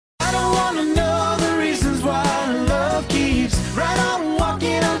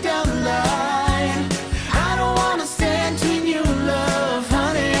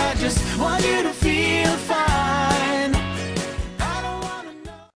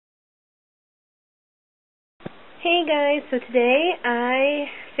Hey guys, so today I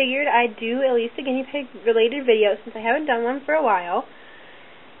figured I'd do at least a guinea pig related video since I haven't done one for a while.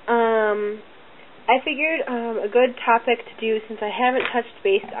 I figured a good topic to do since I haven't touched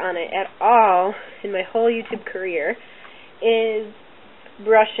base on it at all in my whole YouTube career is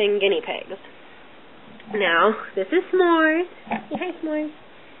brushing guinea pigs. Now, this is S'mores. Say hi, S'mores.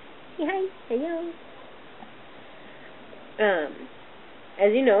 Say hi. Hello.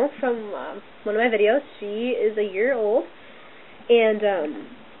 As you know from one of my videos, she is a year old and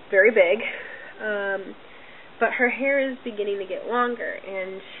very big, but her hair is beginning to get longer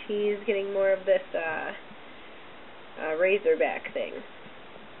and she's getting more of this razor back thing.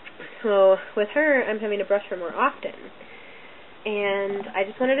 So with her, I'm having to brush her more often. And I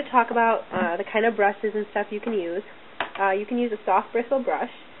just wanted to talk about the kind of brushes and stuff you can use. You can use a soft bristle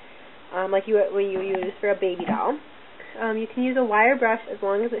brush, like you use for a baby doll. You can use a wire brush as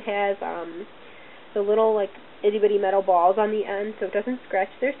long as it has the little like itty bitty metal balls on the end, so it doesn't scratch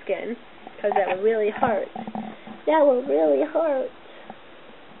their skin, because that will really hurt. That will really hurt.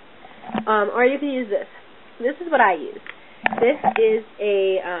 Or you can use this. This is what I use. This is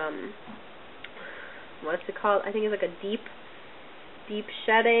a what's it called? I think it's like a deep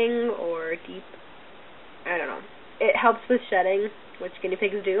shedding or deep. I don't know. It helps with shedding, which guinea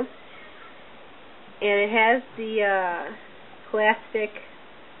pigs do. And it has the plastic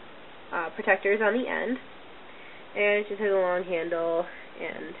protectors on the end, and it just has a long handle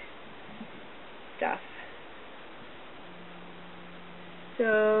and stuff.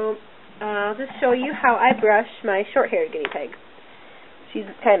 So I'll just show you how I brush my short-haired guinea pig. She's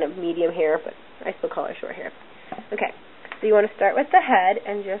kind of medium hair, but I still call her short hair. Okay, so you want to start with the head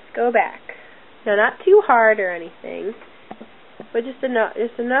and just go back. Now, not too hard or anything, but just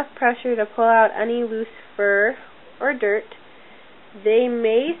enough pressure to pull out any loose fur or dirt. They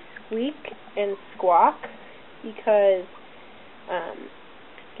may squeak and squawk because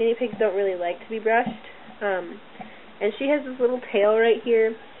guinea pigs don't really like to be brushed. And she has this little tail right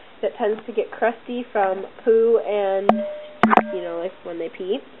here that tends to get crusty from poo and, like when they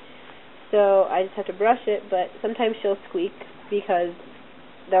pee. So I just have to brush it, but sometimes she'll squeak because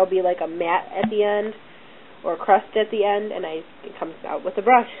there'll be like a mat at the end or crust at the end, and it comes out with the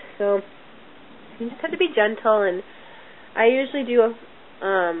brush. So you just have to be gentle, and I usually do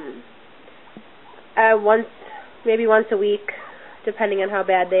maybe once a week, depending on how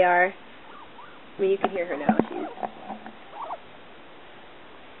bad they are. I mean, you can hear her now.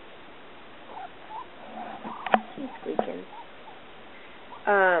 She's squeaking.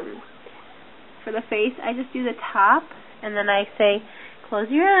 For the face, I just do the top, and then I say,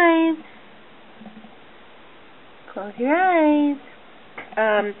 close your eyes. Close your eyes.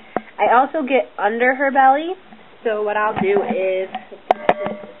 I also get under her belly, so what I'll do is,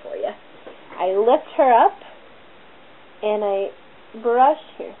 for you, I lift her up and I brush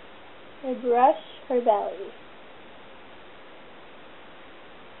her. I brush her belly.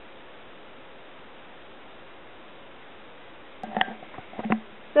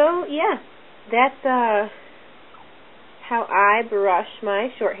 So yeah, that's how I brush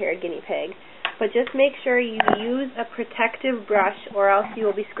my short-haired guinea pig. But just make sure you use a protective brush or else you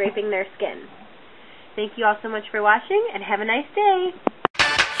will be scraping their skin. Thank you all so much for watching, and have a nice day.